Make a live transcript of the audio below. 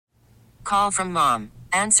Call from mom.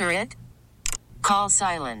 Answer it. Call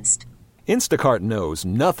silenced. Instacart knows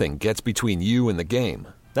nothing gets between you and the game.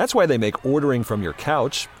 That's why they make ordering from your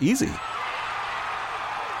couch easy.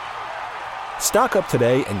 Stock up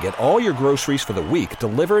today and get all your groceries for the week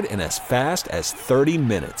delivered in as fast as 30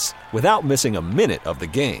 minutes without missing a minute of the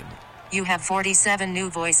game. You have 47 new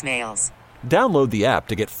voicemails. Download the app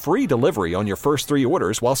to get free delivery on your first 3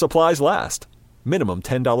 orders while supplies last. Minimum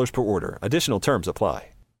 $10 per order. Additional terms apply.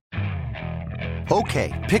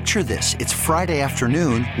 Okay, picture this. It's Friday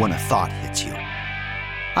afternoon when a thought hits you.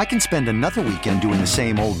 I can spend another weekend doing the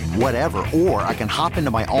same old whatever, or I can hop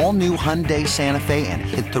into my all-new Hyundai Santa Fe and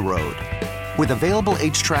hit the road. With available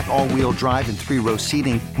H-Track all-wheel drive and 3-row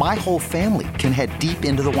seating, my whole family can head deep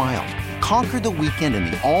into the wild. Conquer the weekend in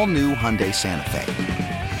the all-new Hyundai Santa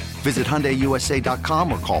Fe. Visit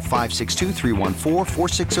HyundaiUSA.com or call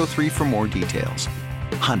 562-314-4603 for more details.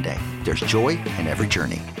 Hyundai, there's joy in every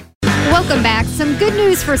journey. Welcome back. Some good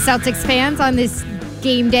news for Celtics fans on this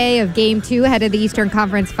game day of Game 2 ahead of the Eastern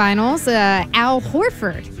Conference Finals. Al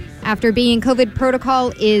Horford, after being in COVID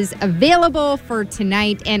protocol, is available for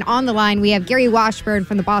tonight. And on the line, we have Gary Washburn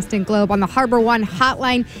from the Boston Globe on the Harbor One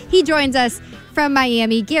hotline. He joins us from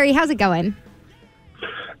Miami. Gary, how's it going?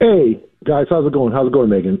 Hey, guys, how's it going? How's it going,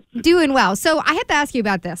 Megan? Doing well. So I have to ask you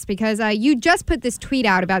about this because you just put this tweet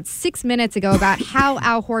out about 6 minutes ago about how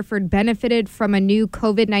Al Horford benefited from a new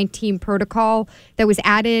COVID-19 protocol that was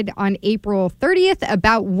added on April 30th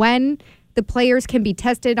about when the players can be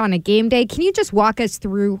tested on a game day. Can you just walk us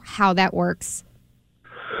through how that works?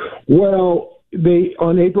 Well,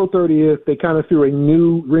 on April 30th, they kind of threw a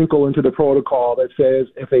new wrinkle into the protocol that says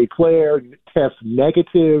if a player tests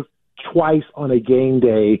negative twice on a game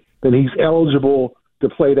day, then he's eligible to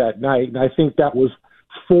play that night. And I think that was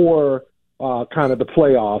for kind of the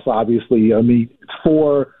playoffs, obviously. I mean, it's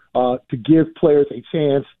for to give players a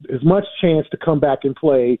chance, as much chance to come back and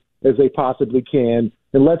play as they possibly can.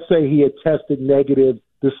 And let's say he had tested negative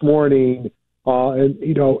this morning, and,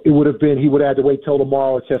 you know, it would have been he would have had to wait till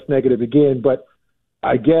tomorrow to test negative again. But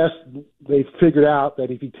I guess they figured out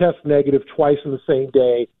that if he tests negative twice in the same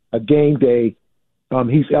day, a game day,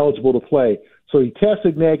 he's eligible to play. So he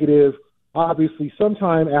tested negative, obviously,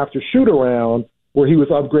 sometime after shoot-around where he was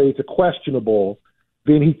upgraded to questionable.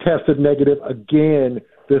 Then he tested negative again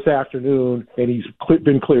this afternoon, and he's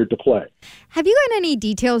been cleared to play. Have you got any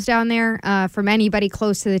details down there from anybody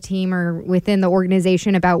close to the team or within the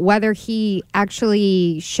organization about whether he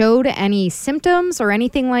actually showed any symptoms or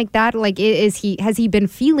anything like that? Like, has he been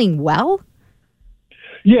feeling well?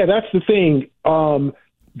 Yeah, that's the thing.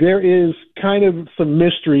 There is kind of some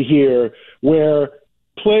mystery here where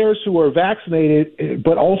players who are vaccinated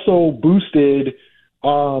but also boosted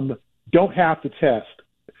don't have to test.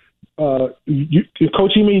 Coach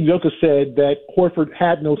Ime Udoka said that Horford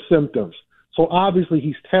had no symptoms. So obviously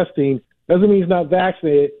he's testing. Doesn't mean he's not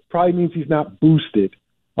vaccinated. Probably means he's not boosted.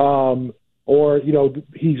 Or, you know,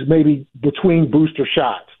 he's maybe between booster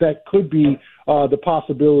shots. That could be the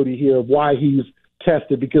possibility here of why he's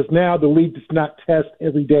tested, because now the league does not test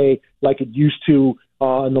every day like it used to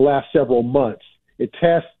in the last several months. It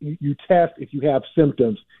tests, you test if you have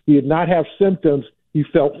symptoms. He did not have symptoms. He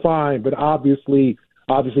felt fine, but obviously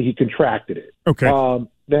he contracted it. Okay.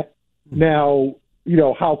 Now, you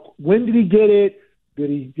know, when did he get it?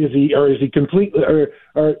 Is he completely,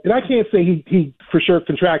 and I can't say he for sure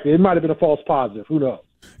contracted. It might have been a false positive. Who knows?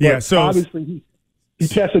 Yeah. But so obviously he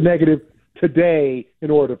tested negative today in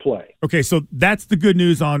order to play. Okay, so that's the good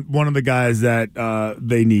news on one of the guys that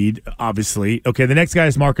they need, obviously. Okay, the next guy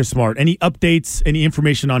is Marcus Smart. Any updates, any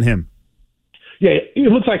information on him? Yeah,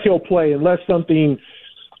 it looks like he'll play unless something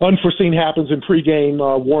unforeseen happens in pregame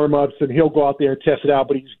warm-ups, and he'll go out there and test it out.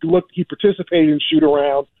 But he participated in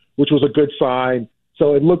shoot-around, which was a good sign.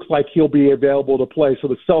 So it looks like he'll be available to play. So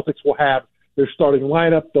the Celtics will have their starting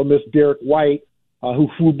lineup. They'll miss Derek White, who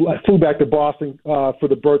flew back to Boston for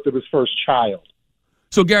the birth of his first child.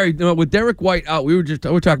 So, Gary, with Derek White out, we were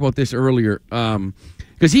talking about this earlier,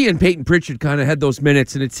 because he and Peyton Pritchard kind of had those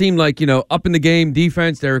minutes, and it seemed like, you know, up in the game,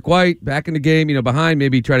 defense, Derek White, back in the game, you know, behind,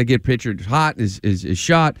 maybe try to get Pritchard hot, his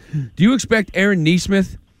shot. Do you expect Aaron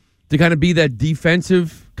Nesmith to kind of be that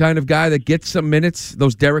defensive kind of guy that gets some minutes,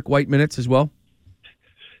 those Derek White minutes as well?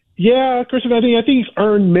 Yeah, Christian, I think he's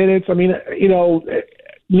earned minutes. I mean, you know,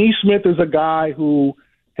 Nesmith is a guy who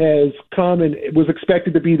has come and was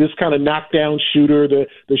expected to be this kind of knockdown shooter, the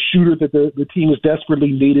shooter that the team was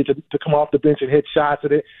desperately needed to come off the bench and hit shots.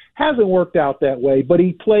 And it hasn't worked out that way, but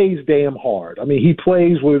he plays damn hard. I mean, he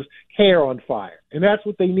plays with hair on fire, and that's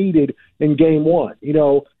what they needed in Game 1. You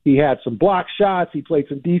know, he had some block shots. He played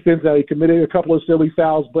some defense. He committed a couple of silly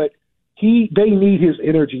fouls, but they need his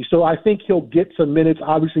energy. So I think he'll get some minutes,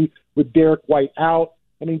 obviously, with Derek White out.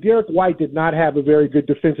 I mean, Derek White did not have a very good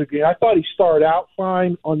defensive game. I thought he started out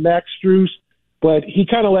fine on Max Strus, but he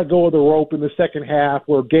kind of let go of the rope in the second half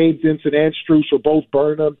where Gabe Vincent and Strus were both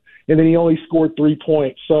burning him, and then he only scored 3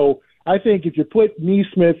 points. So I think if you put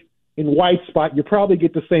Nesmith in White's spot, you probably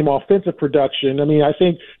get the same offensive production. I mean, I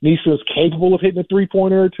think Nesmith's capable of hitting a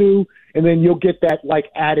three-pointer or two, and then you'll get that,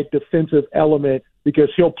 added defensive element because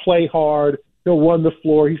he'll play hard, he'll run the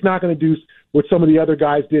floor. He's not going to do what some of the other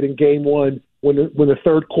guys did in game one when the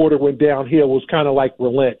third quarter went downhill, was kind of like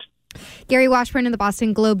relent. Gary Washburn in the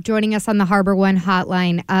Boston Globe joining us on the Harbor One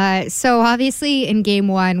hotline. So obviously in game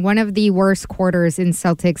one of the worst quarters in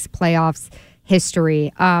Celtics playoffs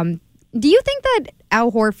history. Do you think that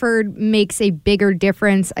Al Horford makes a bigger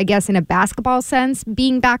difference, I guess, in a basketball sense,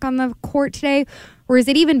 being back on the court today? Or is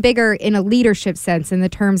it even bigger in a leadership sense in the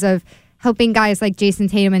terms of helping guys like Jason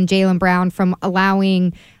Tatum and Jaylen Brown from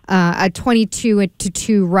allowing a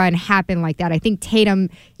 22-2 run happen like that? I think Tatum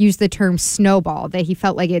used the term snowball, that he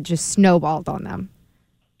felt like it just snowballed on them.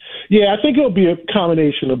 Yeah, I think it'll be a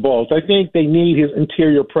combination of both. I think they need his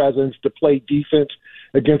interior presence to play defense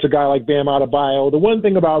against a guy like Bam Adebayo. The one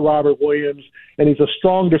thing about Robert Williams, and he's a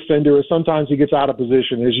strong defender, is sometimes he gets out of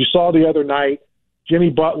position. As you saw the other night, Jimmy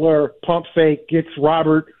Butler pump fake, gets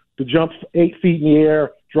Robert to jump 8 feet in the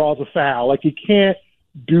air, draws a foul.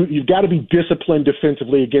 You've got to be disciplined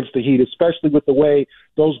defensively against the Heat, especially with the way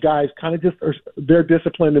those guys kind of they're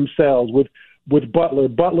disciplined themselves. With Butler,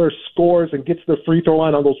 Butler scores and gets the free throw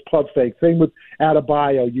line on those pump fakes. Same with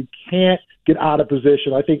Adebayo. You can't get out of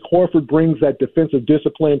position. I think Horford brings that defensive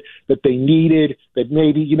discipline that they needed, that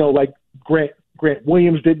maybe, like Grant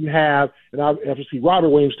Williams didn't have, and obviously Robert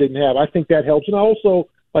Williams didn't have. I think that helps. And also,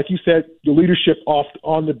 like you said, the leadership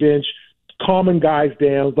on the bench, calming guys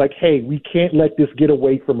down, like, hey, we can't let this get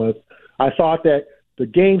away from us. I thought that the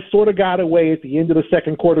game sort of got away at the end of the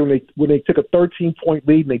second quarter when they took a 13-point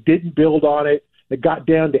lead and they didn't build on it. It got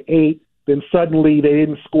down to 8. Then suddenly they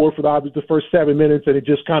didn't score for the first 7 minutes, and it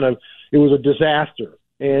was a disaster.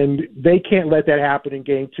 And they can't let that happen in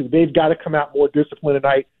game 2. They've got to come out more disciplined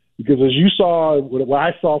tonight because, as you saw, what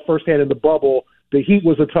I saw firsthand in the bubble, the Heat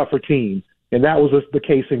was a tougher team. And that was the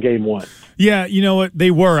case in game 1. Yeah, you know what?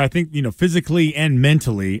 They were. I think, physically and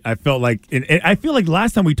mentally, I felt like – and I feel like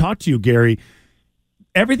last time we talked to you, Gary,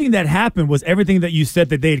 everything that happened was everything that you said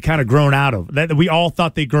that they had kind of grown out of, that we all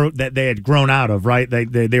thought that they had grown out of, right?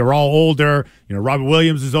 They were all older. Robert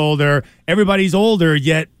Williams is older. Everybody's older,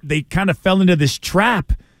 yet they kind of fell into this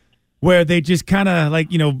trap where they just kind of like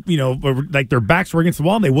their backs were against the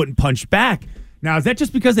wall and they wouldn't punch back. Now, is that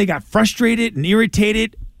just because they got frustrated and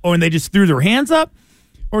irritated or they just threw their hands up?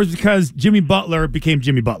 Or is it because Jimmy Butler became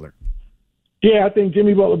Jimmy Butler? Yeah, I think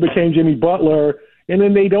Jimmy Butler became Jimmy Butler, and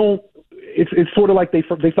then they don't – it's sort of like they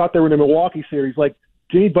thought they were in the Milwaukee series. Like,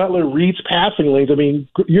 Jimmy Butler reads passing lanes. I mean,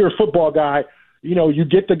 you're a football guy. You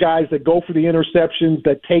get the guys that go for the interceptions,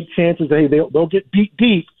 that take chances. They'll get beat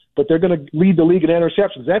deep, but they're going to lead the league in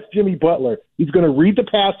interceptions. That's Jimmy Butler. He's going to read the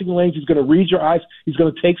passing lanes. He's going to read your eyes. He's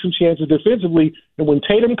going to take some chances defensively. And when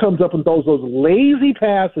Tatum comes up and throws those lazy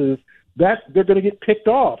passes, they're going to get picked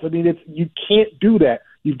off. I mean, you can't do that.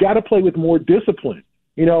 You've got to play with more discipline.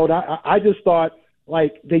 And I just thought,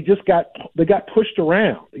 they got pushed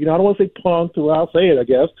around. I don't want to say punked, or I'll say it, I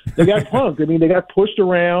guess. They got punked. I mean, they got pushed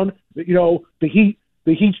around. The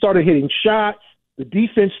Heat started hitting shots. The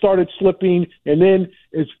defense started slipping, and then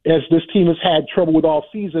as this team has had trouble with all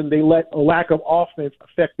season, they let a lack of offense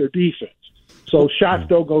affect their defense. So shots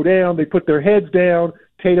don't go down. They put their heads down.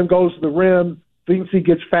 Tatum goes to the rim, thinks he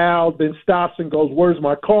gets fouled, then stops and goes, "Where's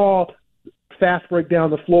my call?" Fast break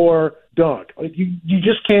down the floor, dunk. You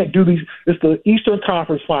just can't do these. It's the Eastern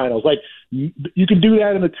Conference Finals. You can do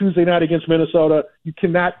that in a Tuesday night against Minnesota. You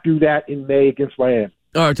cannot do that in May against Miami.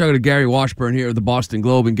 All right, talking to Gary Washburn here of the Boston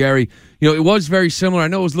Globe. And Gary, it was very similar. I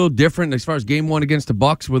know it was a little different as far as game 1 against the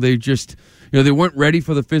Bucks, where they just, they weren't ready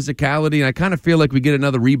for the physicality. And I kind of feel like we get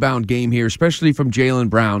another rebound game here, especially from Jaylen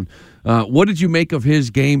Brown. What did you make of his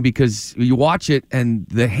game? Because you watch it and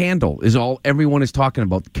the handle is all everyone is talking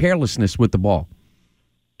about, the carelessness with the ball.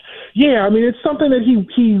 Yeah, I mean, it's something that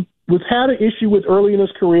he had an issue with early in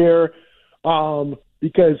his career.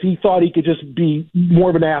 Because he thought he could just be more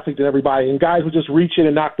of an athlete than everybody, and guys would just reach in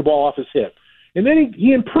and knock the ball off his hip. And then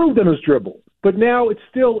he improved on his dribble, but now it's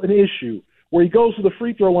still an issue where he goes to the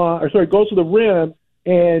free throw line, goes to the rim,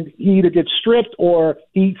 and he either gets stripped or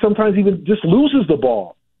he sometimes even just loses the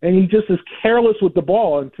ball, and he just is careless with the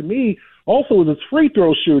ball. And to me, also with his free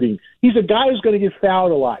throw shooting, he's a guy who's going to get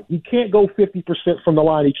fouled a lot. He can't go 50% from the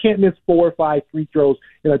line. He can't miss 4 or 5 free throws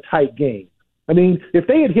in a tight game. I mean, if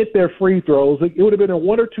they had hit their free throws, it would have been a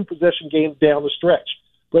 1 or 2 possession game down the stretch.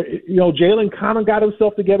 But, Jalen kind of got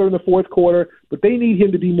himself together in the fourth quarter, but they need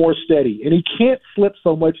him to be more steady. And he can't slip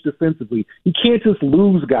so much defensively. He can't just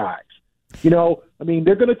lose guys. They're going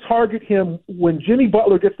to target him when Jimmy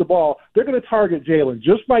Butler gets the ball. They're going to target Jalen,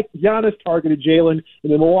 just like Giannis targeted Jalen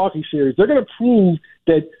in the Milwaukee series. They're going to prove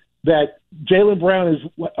that Jaylen Brown is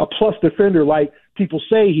a plus defender like people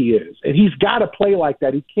say he is. And he's got to play like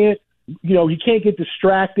that. He can't get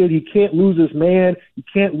distracted. He can't lose his man. He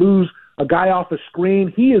can't lose a guy off a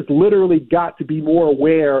screen. He has literally got to be more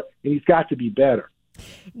aware, and he's got to be better.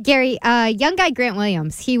 Gary, young guy Grant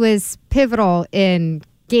Williams, he was pivotal in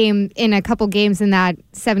a couple games in that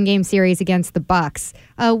 7-game series against the Bucks.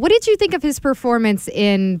 What did you think of his performance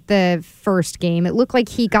in the first game? It looked like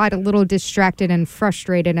he got a little distracted and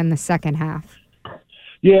frustrated in the second half.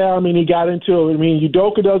 Yeah, he got into it.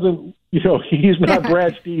 Udoka doesn't, he's not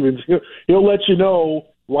Brad Stevens. He'll let you know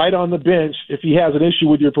right on the bench if he has an issue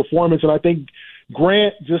with your performance. And I think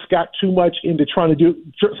Grant just got too much into trying to do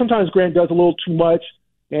 – sometimes Grant does a little too much.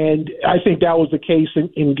 And I think that was the case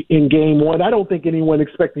in game one. I don't think anyone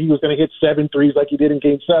expected he was going to hit 7 threes like he did in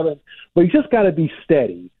game 7, but he just got to be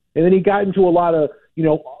steady. And then he got into a lot of,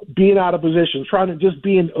 being out of position, trying to just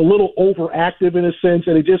being a little overactive in a sense,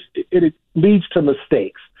 and it leads to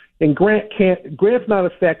mistakes. And Grant's not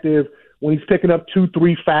effective when he's picking up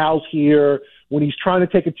 2-3 fouls here, when he's trying to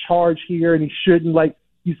take a charge here, and he shouldn't.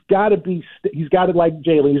 He's got to like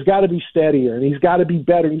Jalen. He's got to be steadier, and he's got to be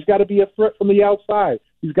better. He's got to be a threat from the outside.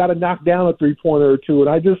 He's got to knock down a 3-pointer or 2.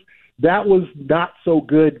 And that was not so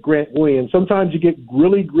good, Grant Williams. Sometimes you get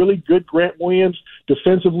really, really good Grant Williams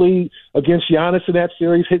defensively against Giannis in that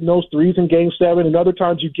series, hitting those threes in game 7. And other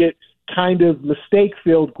times you get kind of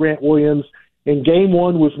mistake-filled Grant Williams. And game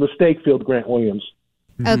 1 was mistake-filled Grant Williams.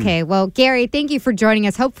 Okay, well, Gary, thank you for joining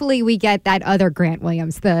us. Hopefully we get that other Grant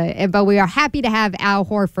Williams. But we are happy to have Al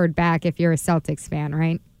Horford back if you're a Celtics fan,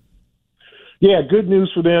 right? Yeah, good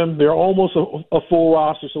news for them. They're almost a full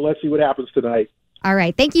roster, so let's see what happens tonight. All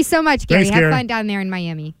right. Thank you so much, Gary. Thanks, have Gary. fun down there in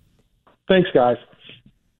Miami. Thanks, guys.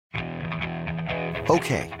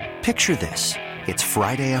 Okay, picture this. It's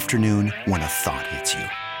Friday afternoon when a thought hits you.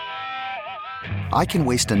 I can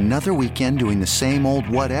waste another weekend doing the same old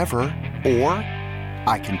whatever, or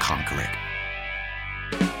I can conquer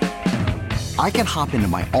it. I can hop into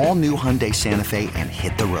my all-new Hyundai Santa Fe and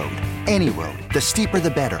hit the road. Any road. The steeper,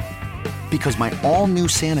 the better. Because my all-new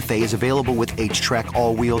Santa Fe is available with H-Track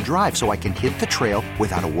all-wheel drive, so I can hit the trail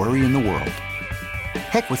without a worry in the world.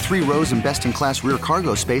 Heck, with 3 rows and best-in-class rear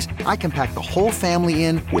cargo space, I can pack the whole family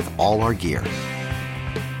in with all our gear.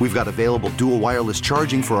 We've got available dual wireless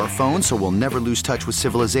charging for our phones, so we'll never lose touch with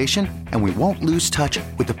civilization, and we won't lose touch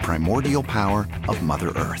with the primordial power of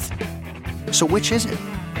Mother Earth. So which is it?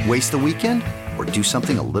 Waste the weekend or do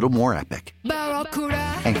something a little more epic?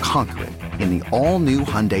 And conquer it in the all-new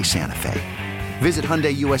Hyundai Santa Fe. Visit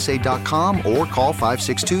HyundaiUSA.com or call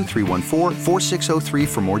 562-314-4603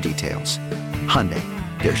 for more details. Hyundai,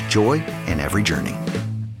 there's joy in every journey.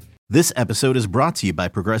 This episode is brought to you by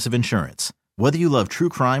Progressive Insurance. Whether you love true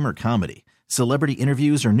crime or comedy, celebrity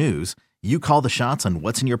interviews or news, you call the shots on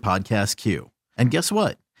what's in your podcast queue. And guess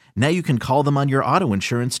what? Now you can call them on your auto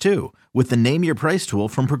insurance too with the Name Your Price tool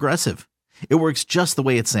from Progressive. It works just the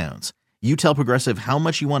way it sounds. You tell Progressive how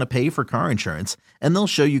much you want to pay for car insurance, and they'll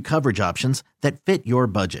show you coverage options that fit your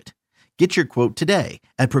budget. Get your quote today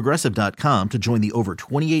at Progressive.com to join the over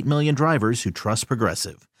 28 million drivers who trust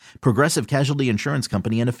Progressive. Progressive Casualty Insurance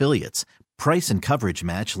Company and Affiliates. Price and coverage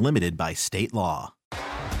match limited by state law.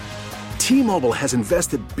 T-Mobile has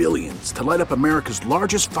invested billions to light up America's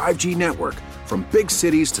largest 5G network, from big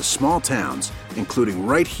cities to small towns, including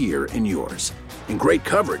right here in yours. And great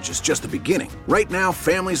coverage is just the beginning. Right now,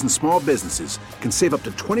 families and small businesses can save up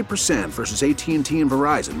to 20% versus AT&T and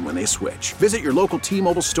Verizon when they switch. Visit your local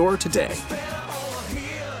T-Mobile store today.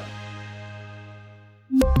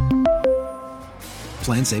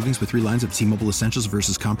 Plan savings with 3 lines of T-Mobile Essentials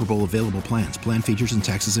versus comparable available plans. Plan features and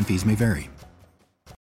taxes and fees may vary.